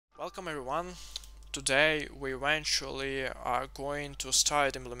Welcome everyone. Today we eventually are going to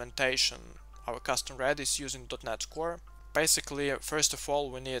start implementation our custom Redis using .NET Core. Basically, first of all,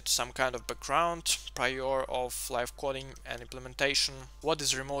 we need some kind of background prior of live coding and implementation. What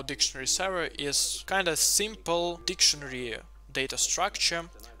is remote dictionary server is kind of simple dictionary data structure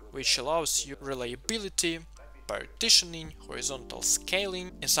which allows you reliability, partitioning, horizontal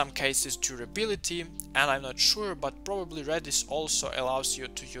scaling, in some cases durability, and I'm not sure, but probably Redis also allows you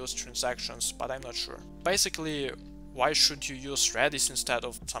to use transactions, but I'm not sure. Basically, why should you use Redis instead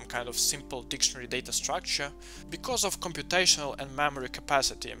of some kind of simple dictionary data structure? Because of computational and memory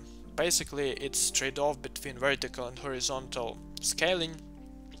capacity. Basically, it's trade-off between vertical and horizontal scaling.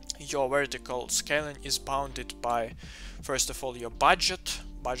 Your vertical scaling is bounded by, first of all, your budget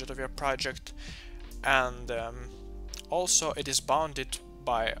of your project, and also it is bounded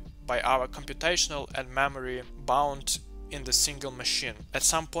by our computational and memory bound in the single machine. At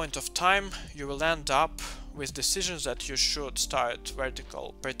some point of time you will end up with decisions that you should start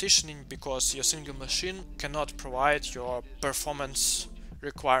vertical partitioning because your single machine cannot provide your performance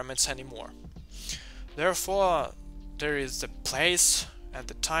requirements anymore. Therefore, there is the place and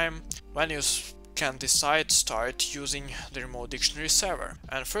the time when you can decide start using the remote dictionary server.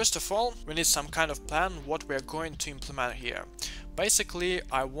 And first of all, we need some kind of plan what we are going to implement here. Basically,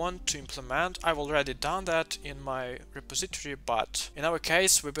 I want to implement, I've already done that in my repository, but in our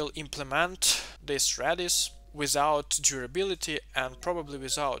case we will implement this Redis without durability and probably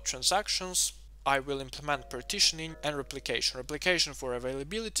without transactions. I will implement partitioning and replication. Replication for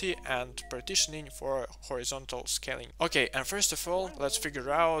availability and partitioning for horizontal scaling. Okay, and first of all, let's figure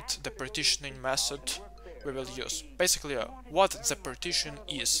out the partitioning method we will use. Basically, what the partition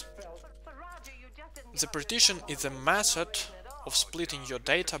is. The partition is a method of splitting your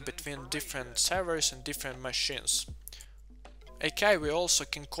data between different servers and different machines. Okay, we also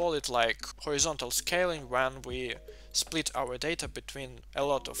can call it like horizontal scaling when we split our data between a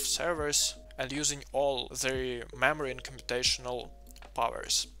lot of servers and using all the memory and computational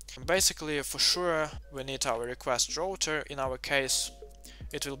powers. And basically, for sure, we need our request router. In our case,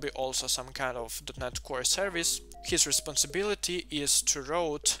 it will be also some kind of .NET Core service. His responsibility is to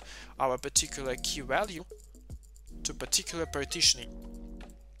route our particular key value to particular partitioning.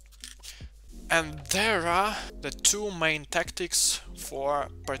 And there are the two main tactics for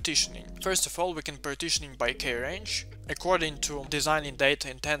partitioning. First of all, we can partitioning by key range. According to Designing Data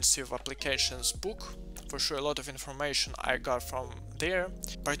Intensive Applications book, for sure a lot of information I got from there.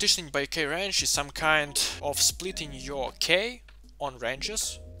 Partitioning by key range is some kind of splitting your key on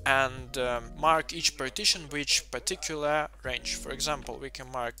ranges and mark each partition with particular range. For example, we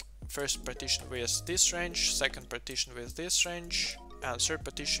can mark first partition with this range, second partition with this range, and third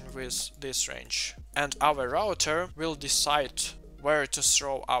partition with this range. And our router will decide where to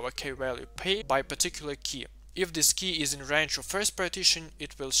throw our key value P by particular key. If this key is in range of first partition,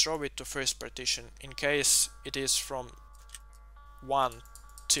 it will throw it to first partition. In case it is from 1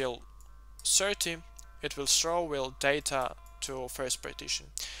 till 30, it will throw data to first partition.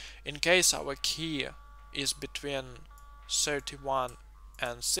 In case our key is between 31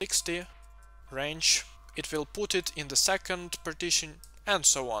 and 60 range, it will put it in the second partition, and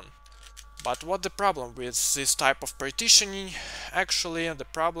so on. But what the problem with this type of partitioning? Actually, the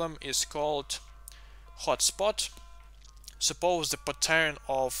problem is called hotspot. Suppose the pattern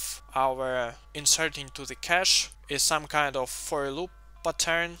of our inserting to the cache is some kind of for loop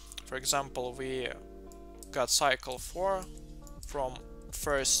pattern. For example, we got cycle 4 from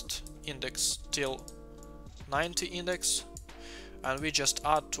first index till 90 index, and we just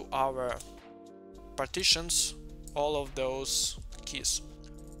add to our partitions all of those keys.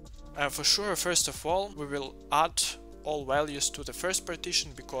 And for sure, first of all, we will add all values to the first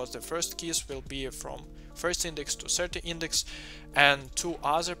partition because the first keys will be from first index to 30 index, and two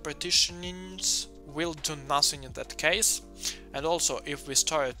other partitionings will do nothing in that case. And also, if we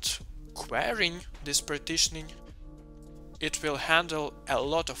start querying this partitioning, it will handle a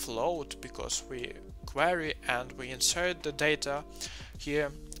lot of load because we query and we insert the data here,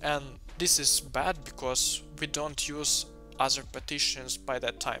 and this is bad because we don't use other partitions by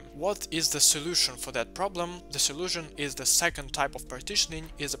that time. What is the solution for that problem? The solution is the second type of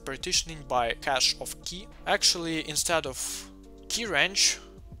partitioning, is a partitioning by cache of key. Actually, instead of key range,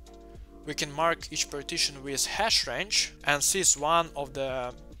 we can mark each partition with hash range, and since one of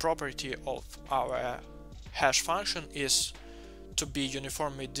the property of our hash function is to be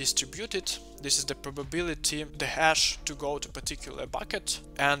uniformly distributed. This is the probability, the hash to go to a particular bucket.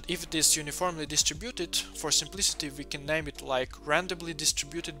 And if it is uniformly distributed, for simplicity we can name it like randomly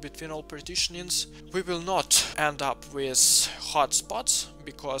distributed between all partitionings. We will not end up with hotspots,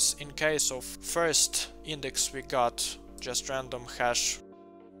 because in case of first index we got just random hash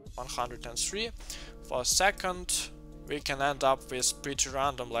 103. For second we can end up with pretty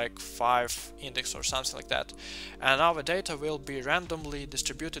random, like 5 index or something like that, and our data will be randomly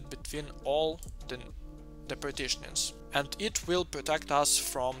distributed between all the partitionings, and it will protect us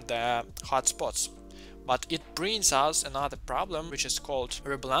from the hotspots. But it brings us another problem, which is called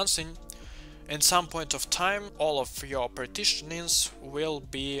rebalancing. In some point of time all of your partitionings will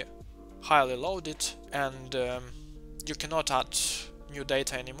be highly loaded, and you cannot add new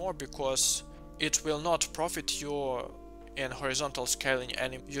data anymore, because it will not profit you in horizontal scaling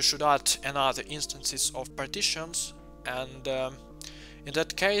anymore. You should add another instances of partitions, and in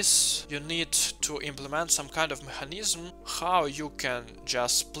that case you need to implement some kind of mechanism how you can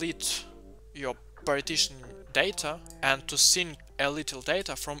just split your partition data and to sync a little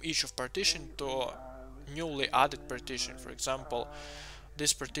data from each of partition to newly added partition. For example,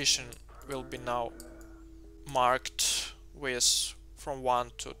 this partition will be now marked with from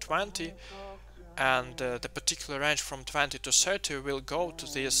 1 to 20, and the particular range from 20 to 30 will go to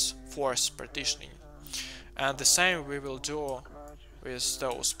this fourth partitioning. And the same we will do with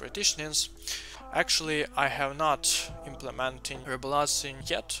those partitionings. Actually, I have not implemented rebalancing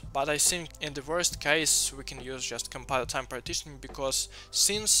yet, but I think in the worst case we can use just compile time partitioning, because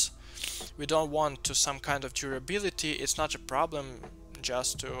since we don't want to some kind of durability, it's not a problem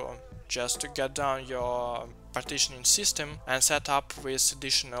just to get down your partitioning system and set up with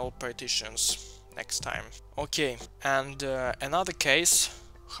additional partitions next time. Okay, and another case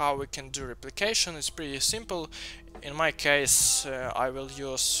how we can do replication is pretty simple. In my case I will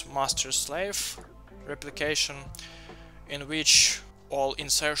use master-slave replication, in which all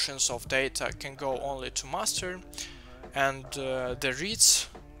insertions of data can go only to master, and the reads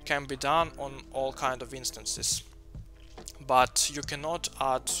can be done on all kind of instances, but you cannot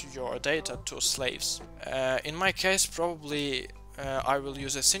add your data to slaves. In my case probably I will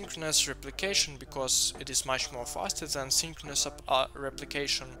use asynchronous replication, because it is much more faster than synchronous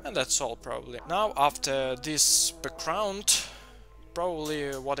replication, and that's all probably. Now after this background,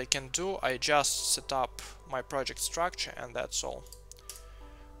 probably what I can do, I just set up my project structure, and that's all.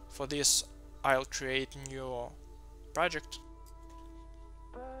 For this I'll create new project.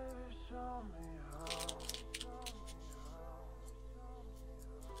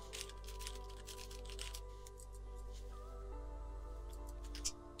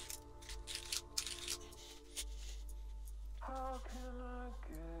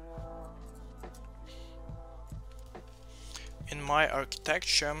 In my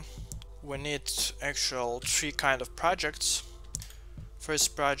architecture we need actual 3 kind of projects.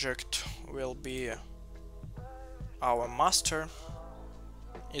 First project will be our master.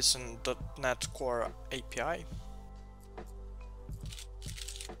 It's an .NET Core API.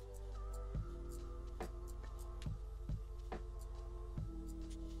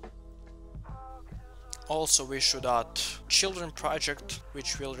 Also we should add children project,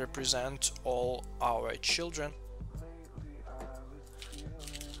 which will represent all our children.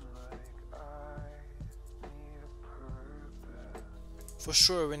 For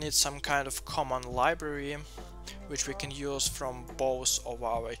sure we need some kind of common library which we can use from both of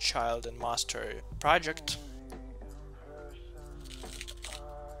our child and master project.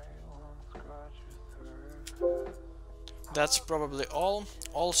 That's probably all.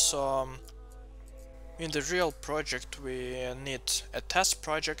 Also in the real project we need a test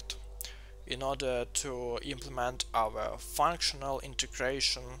project in order to implement our functional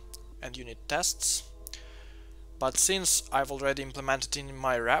integration and unit tests. But since I've already implemented in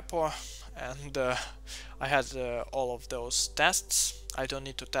my repo and I had all of those tests, I don't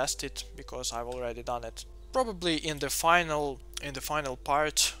need to test it because I've already done it. Probably in the final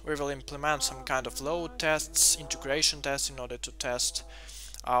part we will implement some kind of load tests, integration tests in order to test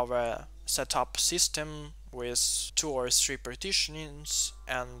our setup system with 2 or 3 partitionings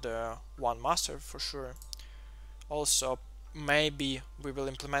and 1 master for sure. Also maybe we will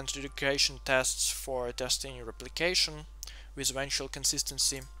implement integration tests for testing replication with eventual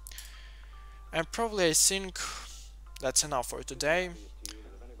consistency. And probably I think that's enough for today.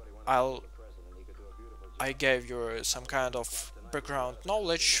 I gave you some kind of background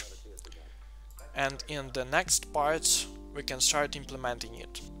knowledge, and in the next part we can start implementing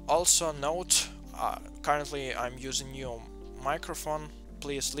it. Also note, currently I'm using new microphone.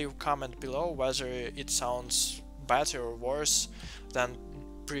 Please leave a comment below whether it sounds better or worse than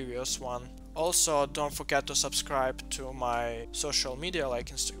previous one. Also, don't forget to subscribe to my social media like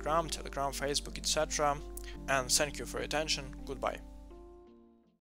Instagram, Telegram, Facebook, etc. And thank you for your attention. Goodbye.